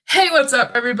What's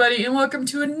up, everybody, and welcome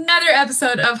to another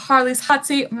episode of Harley's Hot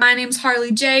Seat. My name's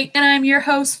Harley J, and I'm your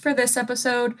host for this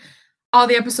episode, all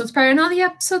the episodes prior, and all the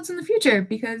episodes in the future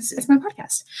because it's my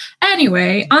podcast.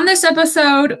 Anyway, on this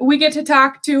episode, we get to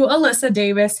talk to Alyssa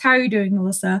Davis. How are you doing,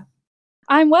 Alyssa?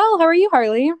 I'm well. How are you,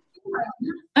 Harley?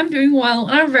 I'm doing well,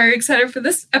 and I'm very excited for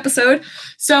this episode.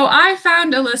 So I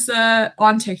found Alyssa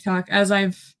on TikTok, as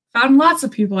I've found lots of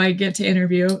people I get to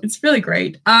interview. It's really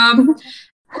great.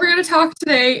 We're going to talk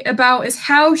today about is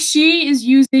how she is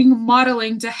using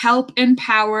modeling to help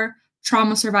empower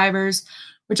trauma survivors,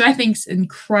 which I think is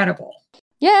incredible.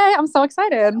 Yay, I'm so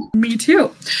excited. Me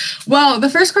too. Well, the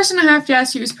first question I have to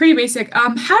ask you is pretty basic.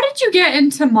 How did you get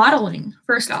into modeling,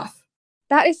 first off?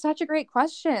 That is such a great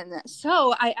question.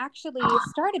 So I actually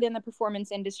started in the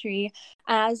performance industry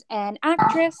as an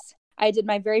actress. I did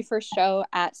my very first show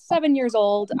at 7 years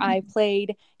old. I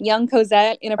played young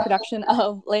Cosette in a production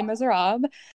of Les Miserables.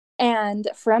 And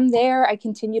from there, I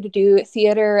continued to do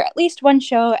theater, at least one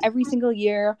show every single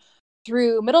year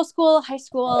through middle school, high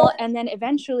school, and then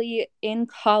eventually in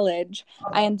college,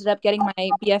 I ended up getting my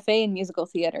BFA in musical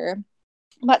theater.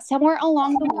 But somewhere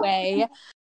along the way,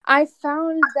 I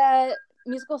found that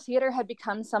musical theater had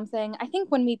become something, I think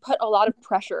when we put a lot of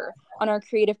pressure on our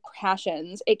creative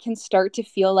passions, it can start to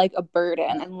feel like a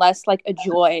burden and less like a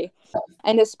joy.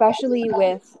 And especially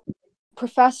with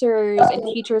professors and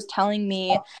teachers telling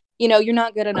me, you know, you're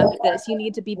not good enough at this. You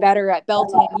need to be better at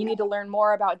belting. You need to learn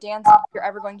more about dancing if you're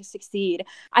ever going to succeed.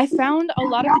 I found a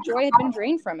lot of the joy had been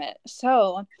drained from it.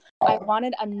 So I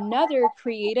wanted another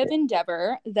creative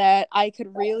endeavor that I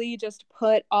could really just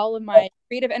put all of my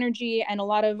creative energy and a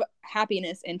lot of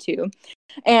happiness into.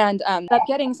 And ended up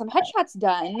getting some headshots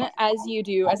done. As you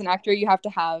do as an actor, you have to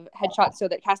have headshots so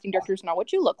that casting directors know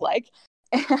what you look like.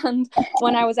 And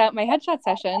when I was at my headshot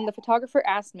session, the photographer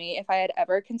asked me if I had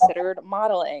ever considered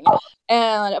modeling.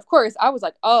 And of course, I was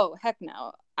like, oh, heck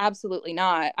no, absolutely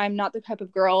not. I'm not the type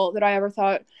of girl that I ever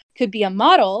thought could be a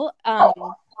model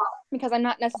because I'm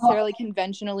not necessarily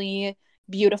conventionally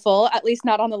beautiful, at least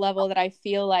not on the level that I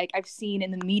feel like I've seen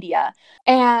in the media.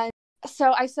 And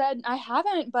so I said, I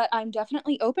haven't, but I'm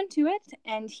definitely open to it.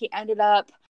 And he ended up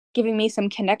giving me some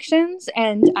connections,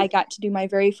 and I got to do my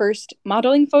very first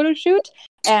modeling photo shoot,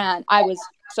 and I was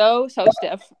so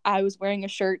stiff. I was wearing a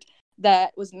shirt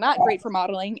that was not great for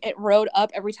modeling. It rode up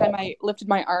every time I lifted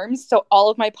my arms, so all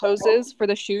of my poses for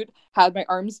the shoot had my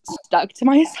arms stuck to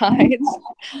my sides.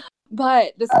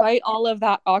 But despite all of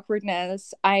that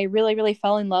awkwardness, I really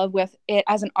fell in love with it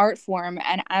as an art form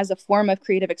and as a form of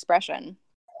creative expression.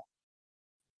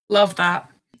 Love that.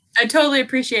 I totally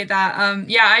appreciate that.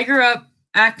 Yeah, I grew up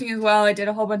acting as well. I did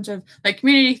a whole bunch of like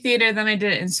community theater, then I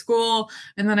did it in school,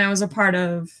 and then I was a part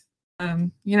of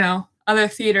other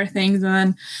theater things, and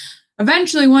then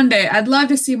eventually one day I'd love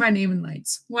to see my name in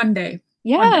lights. One day.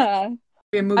 Yeah. One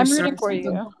day. I'm rooting for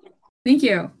you. Thank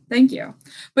you.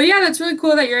 But yeah, that's really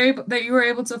cool that you were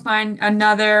able to find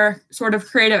another sort of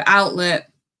creative outlet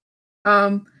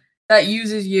that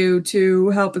uses you to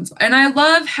help inspire. And I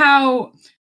love how,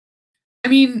 I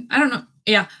don't know.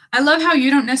 Yeah, I love how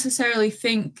you don't necessarily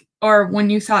think, or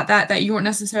when you thought that you weren't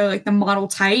necessarily like the model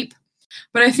type,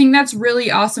 but I think that's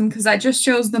really awesome because that just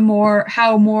shows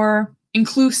how more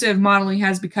inclusive modeling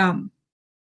has become.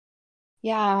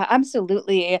 Yeah,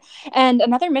 absolutely. And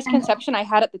another misconception I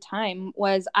had at the time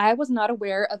was I was not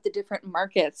aware of the different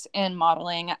markets in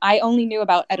modeling. I only knew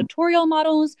about editorial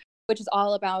models, which is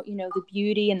all about, the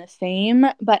beauty and the fame.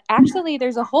 But actually,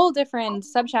 there's a whole different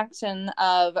subsection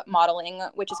of modeling,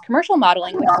 which is commercial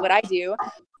modeling, which is what I do,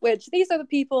 which these are the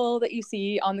people that you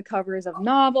see on the covers of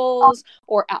novels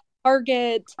or at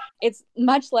Target. It's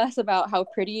much less about how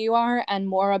pretty you are and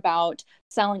more about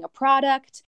selling a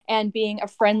product and being a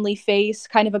friendly face,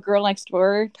 kind of a girl next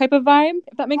door type of vibe,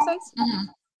 if that makes sense. Mm-hmm.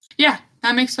 Yeah,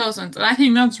 that makes total sense. And I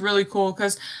think that's really cool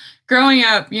because growing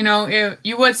up,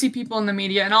 you would see people in the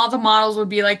media and all the models would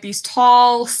be like these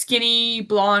tall, skinny,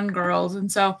 blonde girls.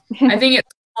 And so I think it's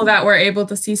cool that we're able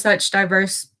to see such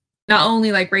diverse, not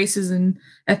only like races and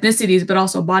ethnicities, but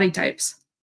also body types.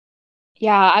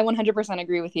 Yeah, I 100%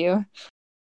 agree with you.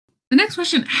 The next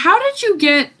question, how did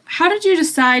you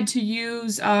decide to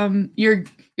use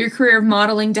your career of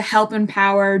modeling to help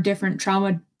empower different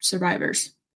trauma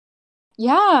survivors?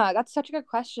 Yeah, that's such a good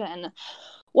question.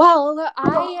 Well,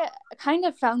 I kind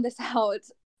of found this out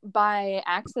by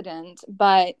accident,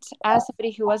 but as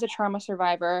somebody who was a trauma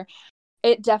survivor,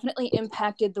 it definitely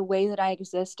impacted the way that I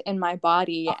exist in my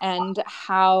body and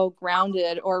how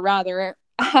grounded, or rather,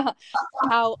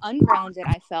 how ungrounded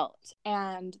I felt.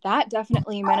 And that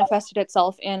definitely manifested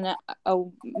itself in a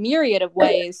myriad of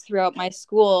ways throughout my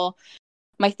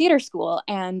theater school,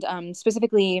 and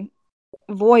specifically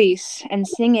voice and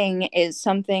singing is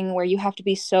something where you have to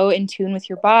be so in tune with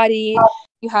your body.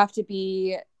 You have to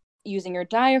be using your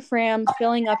diaphragm,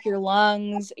 filling up your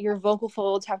lungs. Your vocal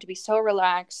folds have to be so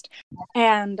relaxed.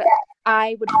 And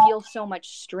I would feel so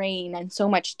much strain and so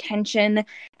much tension,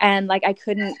 and like I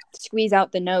couldn't squeeze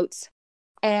out the notes.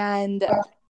 And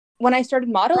when I started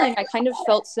modeling, I kind of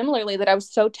felt similarly, that I was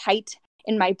so tight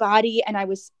in my body and I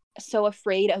was so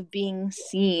afraid of being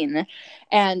seen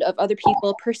and of other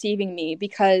people perceiving me,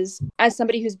 because as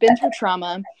somebody who's been through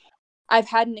trauma, I've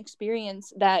had an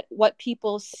experience that what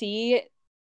people see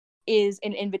is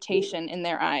an invitation in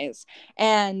their eyes,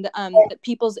 and that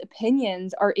people's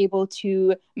opinions are able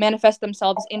to manifest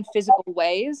themselves in physical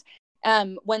ways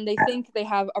when they think they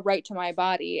have a right to my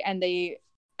body, and they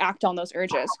act on those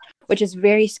urges, which is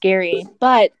very scary.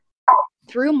 But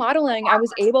through modeling, I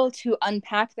was able to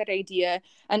unpack that idea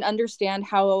and understand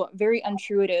how very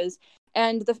untrue it is.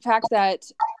 And the fact that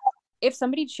if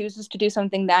somebody chooses to do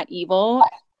something that evil,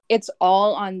 it's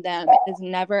all on them. It is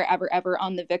never, ever, ever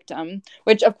on the victim,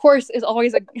 which of course is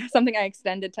always something I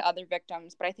extended to other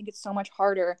victims, but I think it's so much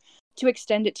harder to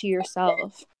extend it to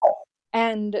yourself.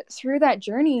 And through that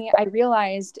journey, I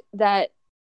realized that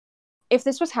if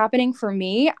this was happening for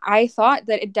me, I thought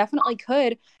that it definitely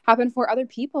could happen for other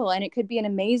people. And it could be an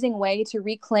amazing way to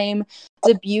reclaim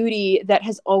the beauty that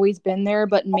has always been there,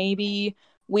 but maybe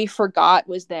we forgot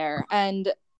was there.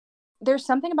 And there's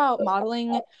something about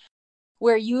modeling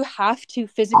where you have to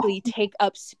physically take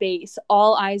up space.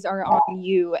 All eyes are on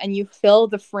you and you fill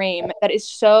the frame. That is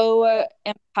so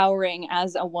empowering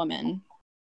as a woman.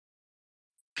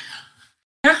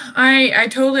 Yeah, I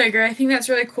totally agree. I think that's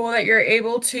really cool that you're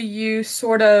able to use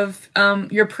sort of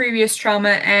your previous trauma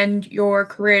and your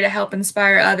career to help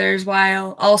inspire others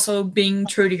while also being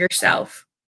true to yourself.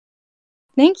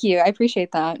 Thank you. I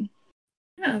appreciate that.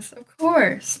 Yes, of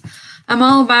course. I'm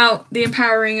all about the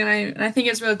empowering, and I think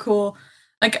it's really cool.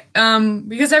 Like,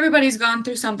 because everybody's gone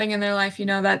through something in their life,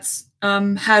 that's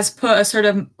has put a sort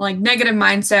of like negative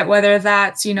mindset, whether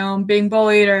that's, being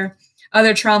bullied or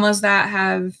other traumas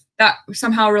that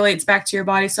somehow relates back to your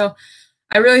body. So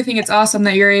I really think it's awesome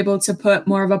that you're able to put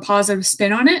more of a positive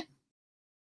spin on it.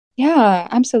 Yeah,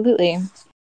 absolutely.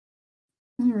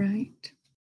 All right.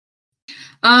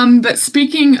 But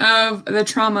speaking of the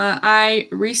trauma, I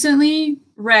recently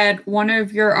read one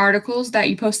of your articles that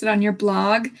you posted on your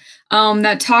blog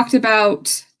that talked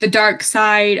about the dark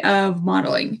side of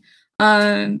modeling.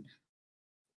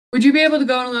 Would you be able to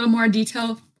go in a little more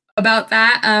detail about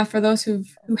that for those who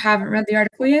haven't read the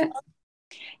article yet?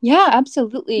 Yeah,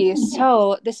 absolutely.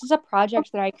 So this is a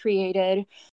project that I created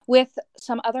with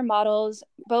some other models,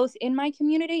 both in my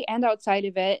community and outside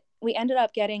of it. We ended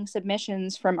up getting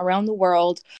submissions from around the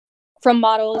world from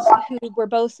models who were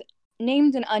both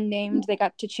named and unnamed. They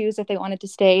got to choose if they wanted to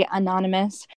stay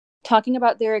anonymous, talking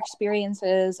about their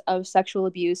experiences of sexual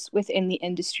abuse within the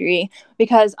industry.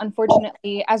 Because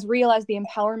unfortunately, as real as the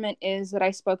empowerment is that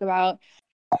I spoke about,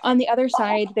 on the other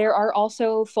side, there are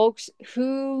also folks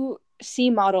who see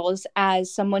models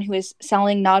as someone who is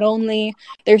selling not only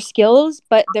their skills,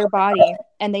 but their body,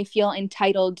 and they feel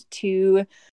entitled to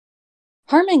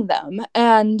harming them.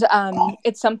 And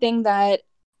it's something that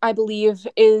I believe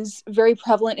is very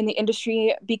prevalent in the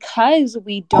industry because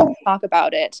we don't talk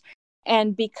about it.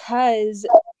 And because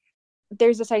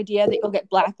there's this idea that you'll get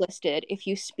blacklisted if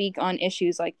you speak on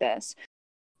issues like this.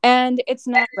 And it's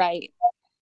not right.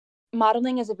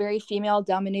 Modeling is a very female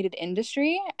dominated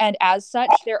industry, and as such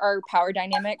there are power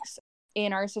dynamics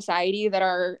in our society that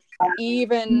are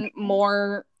even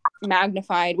more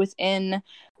magnified within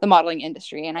the modeling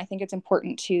industry, and I think it's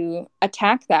important to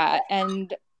attack that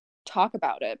and talk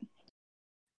about it.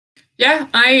 Yeah,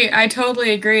 I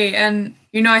totally agree. And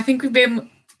I think we've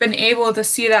been able to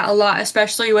see that a lot,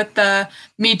 especially with the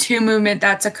Me Too movement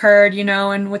that's occurred,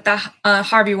 and with the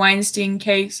Harvey Weinstein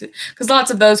case, because lots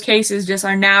of those cases just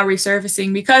are now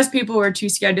resurfacing because people were too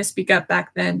scared to speak up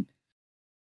back then.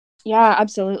 Yeah,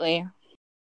 absolutely.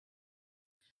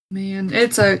 Man,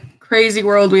 it's a crazy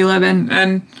world we live in,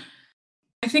 and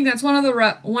I think that's one of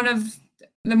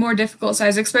the more difficult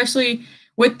sides, especially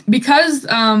because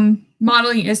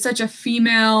modeling is such a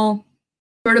female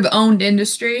sort of owned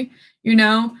industry.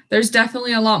 There's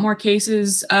definitely a lot more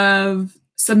cases of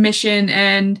submission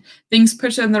and things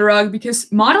pushed on the rug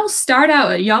because models start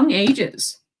out at young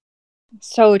ages.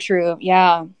 So true.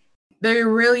 Yeah.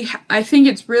 I think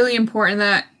it's really important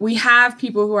that we have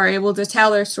people who are able to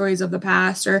tell their stories of the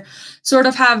past or sort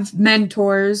of have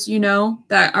mentors,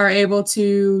 that are able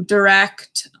to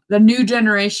direct the new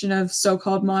generation of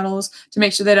so-called models to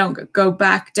make sure they don't go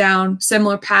back down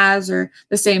similar paths or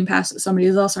the same paths that somebody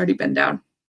else already been down.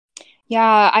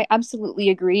 Yeah, I absolutely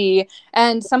agree.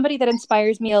 And somebody that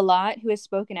inspires me a lot who has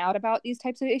spoken out about these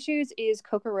types of issues is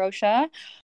Coco Rocha.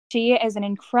 She is an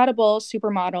incredible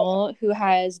supermodel who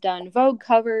has done Vogue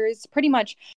covers, pretty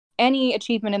much any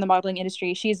achievement in the modeling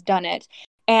industry, she's done it.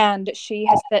 And she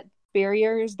has set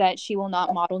barriers that she will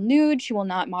not model nude, she will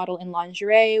not model in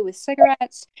lingerie with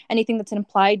cigarettes, anything that's an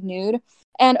implied nude.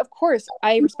 And of course,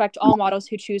 I respect all models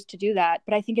who choose to do that,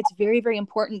 but I think it's very, very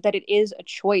important that it is a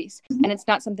choice and it's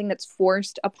not something that's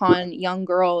forced upon young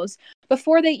girls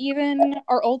before they even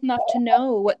are old enough to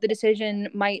know what the decision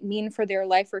might mean for their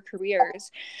life or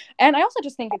careers. And I also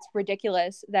just think it's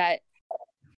ridiculous that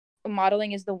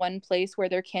modeling is the one place where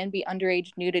there can be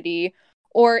underage nudity,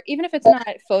 or even if it's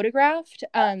not photographed,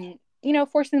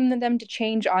 forcing them to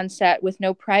change on set with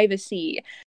no privacy.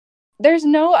 There's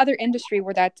no other industry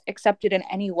where that's accepted in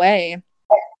any way.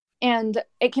 And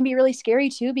it can be really scary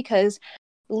too, because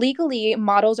legally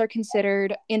models are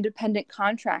considered independent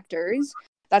contractors.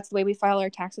 That's the way we file our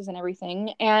taxes and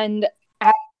everything. And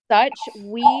as such,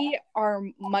 we are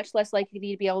much less likely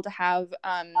to be able to have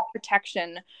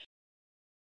protection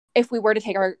if we were to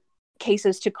take our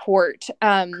cases to court.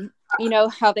 You know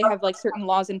how they have like certain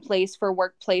laws in place for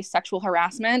workplace sexual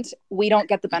harassment? We don't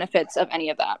get the benefits of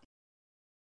any of that.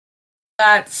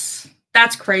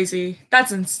 That's crazy.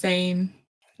 That's insane.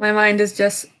 My mind is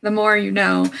just the more you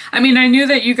know. I mean, I knew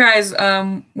that you guys,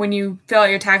 when you fill out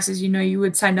your taxes, you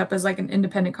would sign up as like an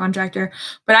independent contractor,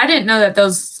 but I didn't know that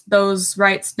those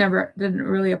rights never didn't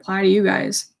really apply to you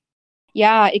guys.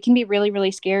 Yeah, it can be really,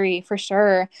 really scary for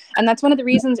sure. And that's one of the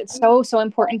reasons it's so, so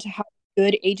important to have a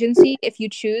good agency if you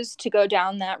choose to go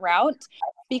down that route,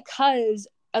 because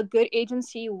a good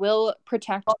agency will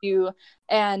protect you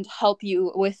and help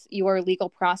you with your legal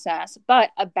process.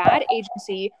 But a bad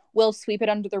agency will sweep it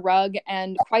under the rug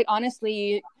and, quite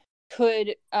honestly,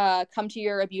 could come to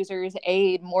your abuser's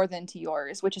aid more than to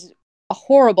yours, which is a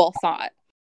horrible thought.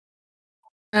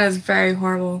 That is very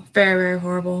horrible. Very, very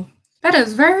horrible. That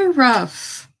is very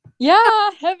rough.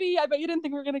 Yeah, heavy. I bet you didn't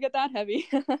think we were going to get that heavy.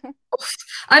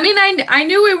 I mean, I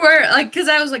knew we were, like, because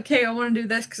I was like, hey, I want to do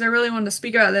this because I really wanted to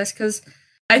speak about this because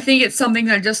I think it's something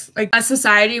that just, like, as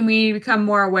society, we need to become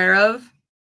more aware of.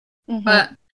 Mm-hmm. But,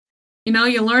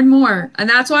 you learn more. And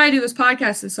that's why I do this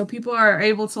podcast, is so people are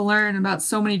able to learn about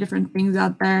so many different things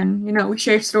out there. And, we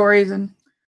share stories. And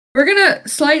we're going to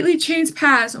slightly change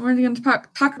paths. And we're going to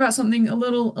talk about something a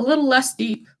little less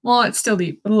deep. Well, it's still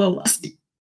deep, but a little less deep.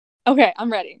 Okay,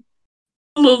 I'm ready.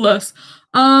 A little less.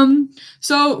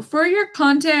 So for your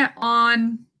content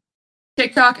on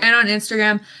TikTok and on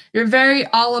Instagram, you're very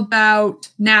all about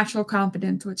natural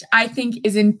confidence, which I think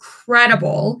is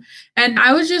incredible. And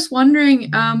I was just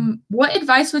wondering, what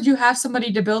advice would you have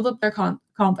somebody to build up their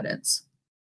confidence?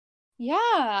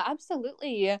 Yeah,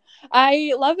 absolutely.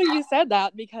 I love that you said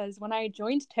that, because when I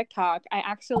joined TikTok, I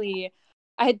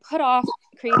had put off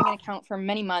creating an account for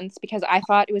many months because I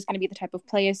thought it was going to be the type of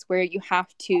place where you have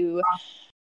to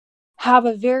have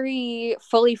a very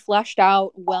fully fleshed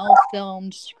out,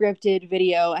 well-filmed, scripted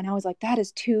video. And I was like, that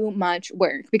is too much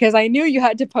work, because I knew you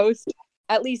had to post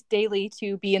at least daily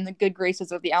to be in the good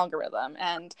graces of the algorithm.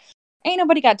 And ain't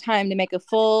nobody got time to make a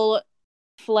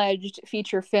full-fledged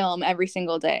feature film every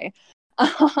single day.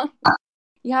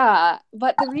 Yeah,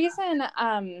 but the reason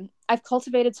I've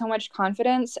cultivated so much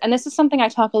confidence, and this is something I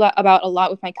talk about a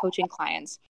lot with my coaching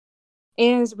clients,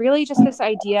 is really just this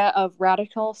idea of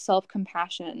radical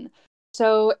self-compassion.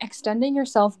 So extending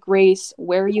yourself grace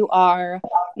where you are,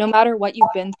 no matter what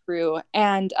you've been through.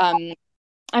 And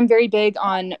I'm very big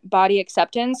on body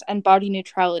acceptance and body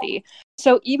neutrality.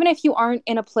 So even if you aren't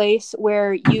in a place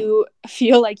where you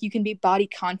feel like you can be body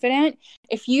confident,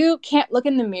 if you can't look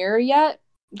in the mirror yet,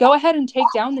 go ahead and take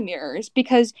down the mirrors,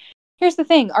 because here's the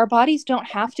thing, our bodies don't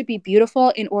have to be beautiful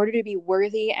in order to be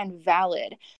worthy and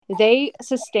valid. They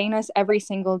sustain us every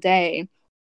single day.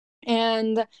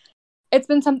 And that's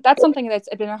something that's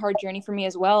been a hard journey for me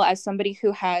as well, as somebody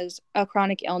who has a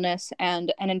chronic illness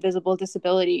and an invisible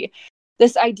disability.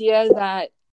 This idea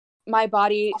that my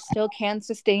body still can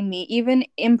sustain me, even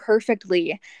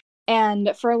imperfectly.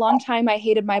 And for a long time, I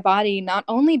hated my body, not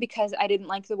only because I didn't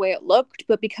like the way it looked,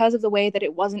 but because of the way that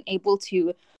it wasn't able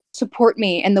to support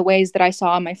me in the ways that I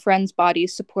saw my friends'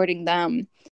 bodies supporting them.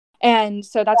 And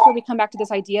so that's where we come back to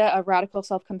this idea of radical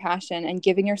self-compassion and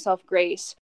giving yourself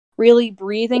grace, really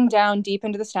breathing down deep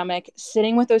into the stomach,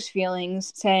 sitting with those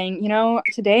feelings, saying,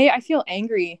 today I feel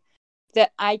angry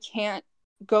that I can't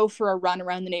go for a run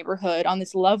around the neighborhood on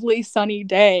this lovely sunny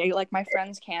day like my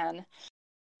friends can.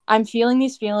 I'm feeling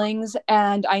these feelings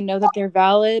and I know that they're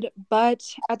valid, but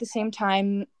at the same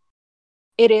time,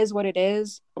 it is what it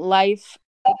is. Life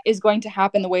is going to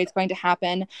happen the way it's going to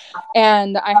happen,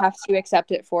 and I have to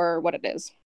accept it for what it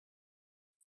is.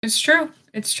 It's true.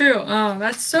 It's true. Oh,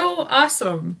 that's so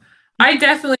awesome. I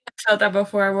definitely felt that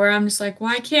before where I'm just like,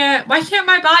 why can't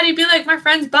my body be like my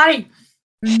friend's body?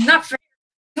 Not fair.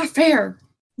 Not fair.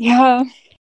 Yeah.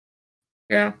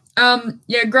 Yeah.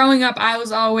 Yeah, growing up I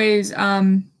was always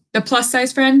the plus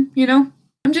size friend, you know?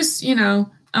 I'm just, you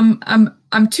know,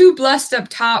 I'm too blessed up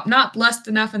top, not blessed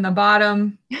enough in the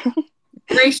bottom.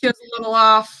 Ratio's a little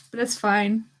off, but it's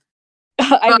fine.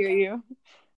 I But hear you.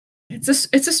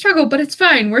 it's a struggle, but it's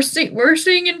fine. We're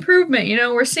seeing improvement, you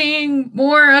know, we're seeing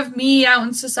more of me out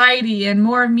in society and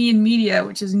more of me in media,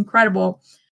 which is incredible.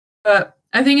 But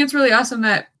I think it's really awesome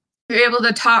that you're able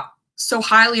to talk so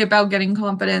highly about getting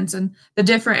confidence and the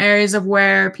different areas of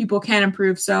where people can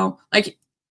improve. So like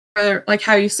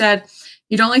how you said,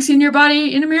 you don't like seeing your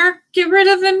body in a mirror? Get rid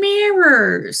of the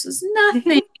mirrors. It's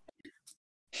nothing.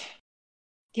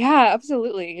 Yeah,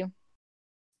 absolutely.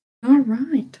 All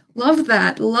right. Love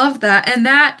that. Love that. And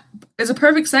that is a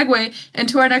perfect segue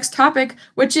into our next topic,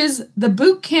 which is the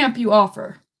boot camp you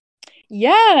offer.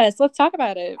 Yes, let's talk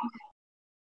about it.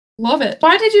 Love it.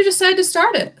 Why did you decide to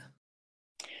start it?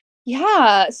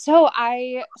 Yeah, so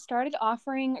I started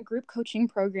offering a group coaching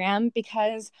program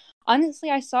because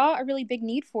honestly, I saw a really big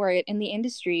need for it in the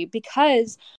industry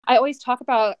because I always talk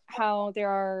about how there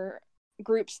are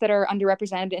groups that are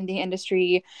underrepresented in the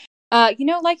industry.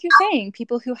 Like you're saying,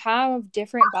 people who have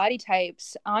different body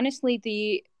types. Honestly,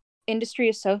 the industry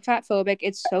is so fat phobic,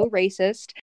 it's so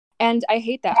racist. And I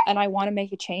hate that. And I want to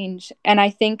make a change. And I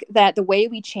think that the way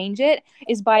we change it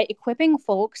is by equipping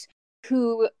folks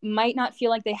who might not feel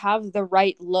like they have the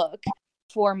right look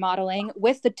for modeling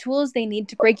with the tools they need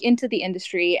to break into the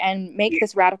industry and make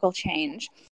this radical change.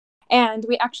 And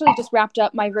we actually just wrapped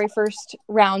up my very first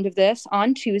round of this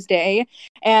on Tuesday.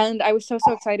 And I was so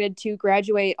excited to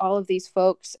graduate all of these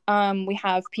folks. We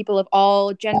have people of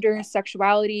all genders,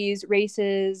 sexualities,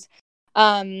 races,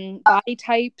 body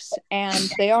types,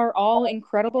 and they are all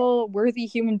incredible, worthy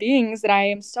human beings that I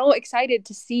am so excited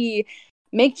to see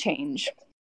make change.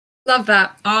 Love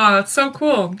that. Oh, that's so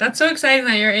cool. That's so exciting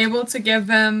that you're able to give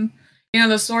them, you know,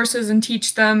 the sources and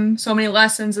teach them so many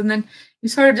lessons. And then you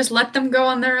sort of just let them go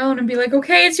on their own and be like,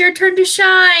 okay, it's your turn to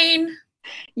shine.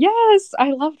 Yes, I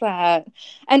love that.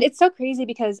 And it's so crazy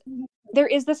because there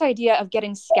is this idea of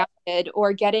getting scouted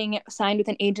or getting signed with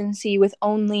an agency with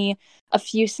only a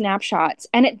few snapshots.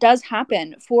 And it does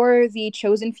happen for the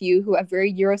chosen few who have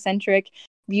very Eurocentric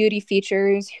beauty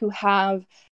features, who have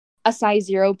a size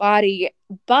 0 body.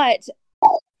 But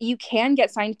you can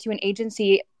get signed to an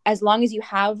agency as long as you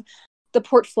have the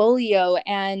portfolio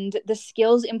and the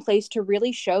skills in place to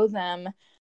really show them,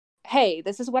 hey,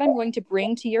 this is what I'm going to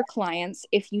bring to your clients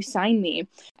if you sign me.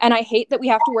 And I hate that we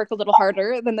have to work a little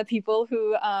harder than the people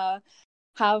who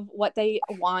have what they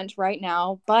want right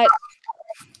now. But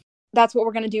that's what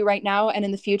we're going to do right now. And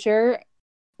in the future,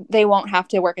 they won't have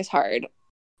to work as hard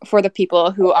for the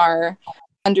people who are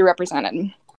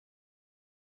underrepresented.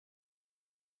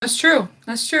 That's true.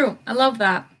 That's true. I love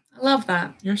that. I love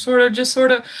that. You're sort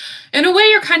of, in a way,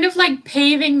 you're kind of like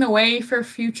paving the way for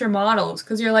future models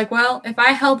because you're like, well, if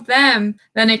I help them,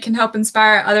 then it can help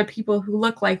inspire other people who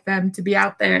look like them to be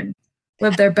out there and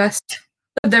live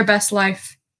live their best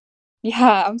life.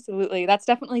 Yeah, absolutely. That's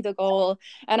definitely the goal.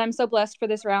 And I'm so blessed for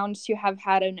this round to have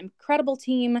had an incredible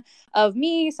team of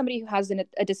me, somebody who has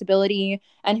a disability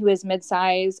and who is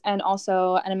mid-size, and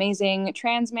also an amazing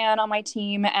trans man on my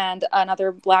team and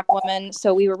another Black woman.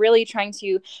 So we were really trying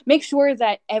to make sure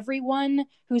that everyone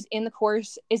who's in the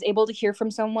course is able to hear from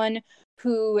someone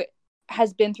who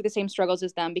has been through the same struggles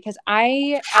as them. Because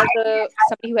somebody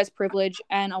who has privilege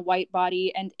and a white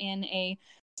body and in a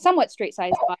somewhat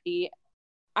straight-sized body,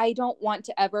 I don't want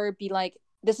to ever be like,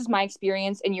 this is my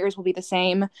experience and yours will be the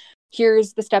same.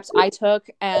 Here's the steps I took.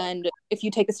 And if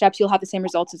you take the steps, you'll have the same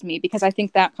results as me, because I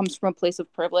think that comes from a place of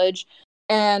privilege.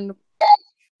 And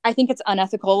I think it's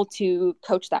unethical to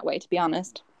coach that way, to be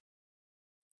honest.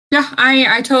 Yeah,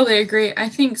 I totally agree. I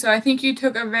think so. I think you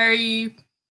took a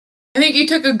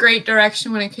great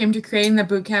direction when it came to creating the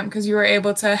boot camp because you were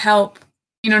able to help,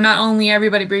 you know, not only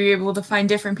everybody, but you're able to find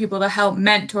different people to help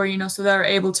mentor, you know, so they're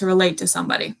able to relate to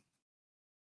somebody.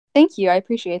 Thank you. I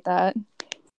appreciate that.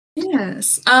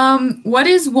 Yes. What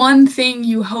is one thing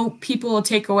you hope people will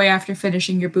take away after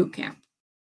finishing your boot camp?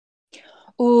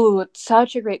 Ooh,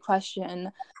 such a great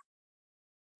question.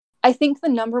 I think the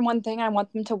number one thing I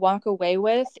want them to walk away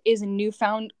with is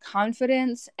newfound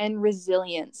confidence and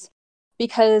resilience.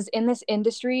 Because in this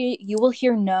industry, you will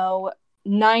hear no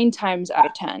 9 times out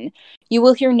of 10. You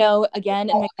will hear no again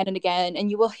and again and again, and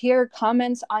you will hear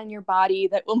comments on your body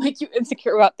that will make you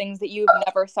insecure about things that you've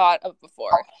never thought of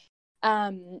before.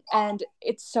 And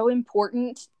it's so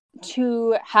important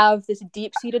to have this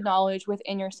deep-seated knowledge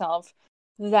within yourself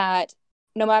that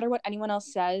no matter what anyone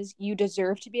else says, you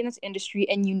deserve to be in this industry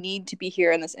and you need to be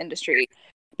here in this industry.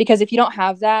 Because if you don't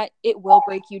have that, it will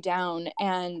break you down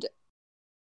and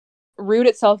root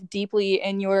itself deeply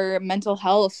in your mental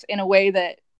health in a way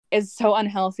that is so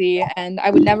unhealthy, and I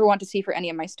would never want to see for any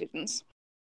of my students.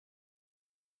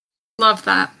 Love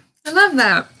that. I love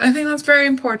that. I think that's very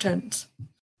important.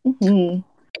 Mm-hmm.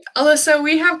 Alyssa,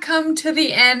 we have come to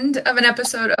the end of an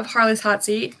episode of Harley's Hot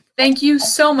Seat. Thank you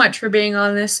so much for being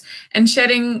on this and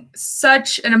shedding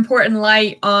such an important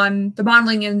light on the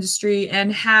modeling industry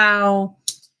and how,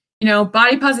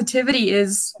 body positivity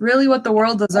is really what the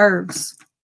world deserves.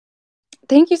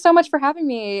 Thank you so much for having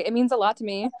me. It means a lot to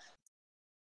me.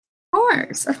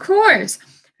 Of course.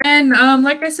 And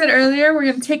like I said earlier, we're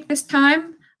going to take this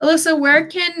time. Alyssa, where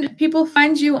can people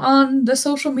find you on the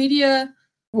social media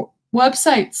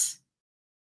websites?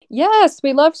 Yes,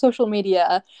 we love social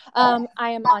media. I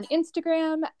am on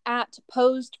Instagram at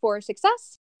Posed for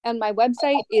Success, and my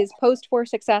website is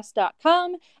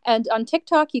posedforsuccess.com. And on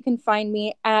TikTok, you can find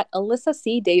me at Alyssa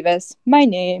C. Davis, my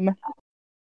name.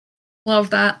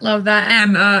 Love that.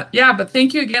 And but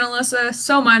thank you again, Alyssa,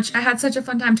 so much. I had such a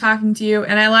fun time talking to you,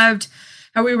 and I loved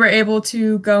how we were able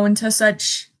to go into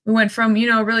we went from,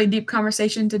 a really deep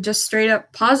conversation to just straight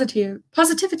up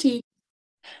positivity.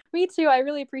 Me too. I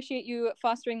really appreciate you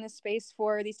fostering this space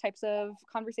for these types of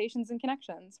conversations and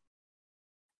connections.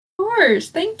 Of course.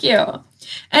 Thank you.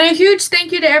 And a huge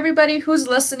thank you to everybody who's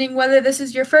listening, whether this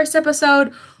is your first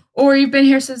episode or you've been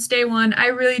here since day one. I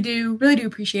really do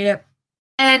appreciate it.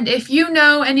 And if you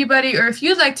know anybody or if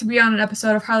you'd like to be on an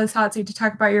episode of Harley's Hot Seat to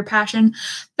talk about your passion,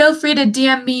 feel free to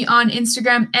DM me on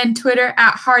Instagram and Twitter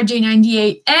at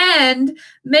HarJ98. And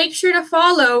make sure to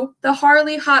follow the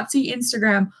Harley Hot Seat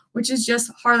Instagram, which is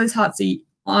just Harley's Hot Seat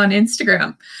on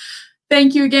Instagram.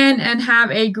 Thank you again and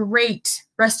have a great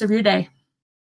rest of your day.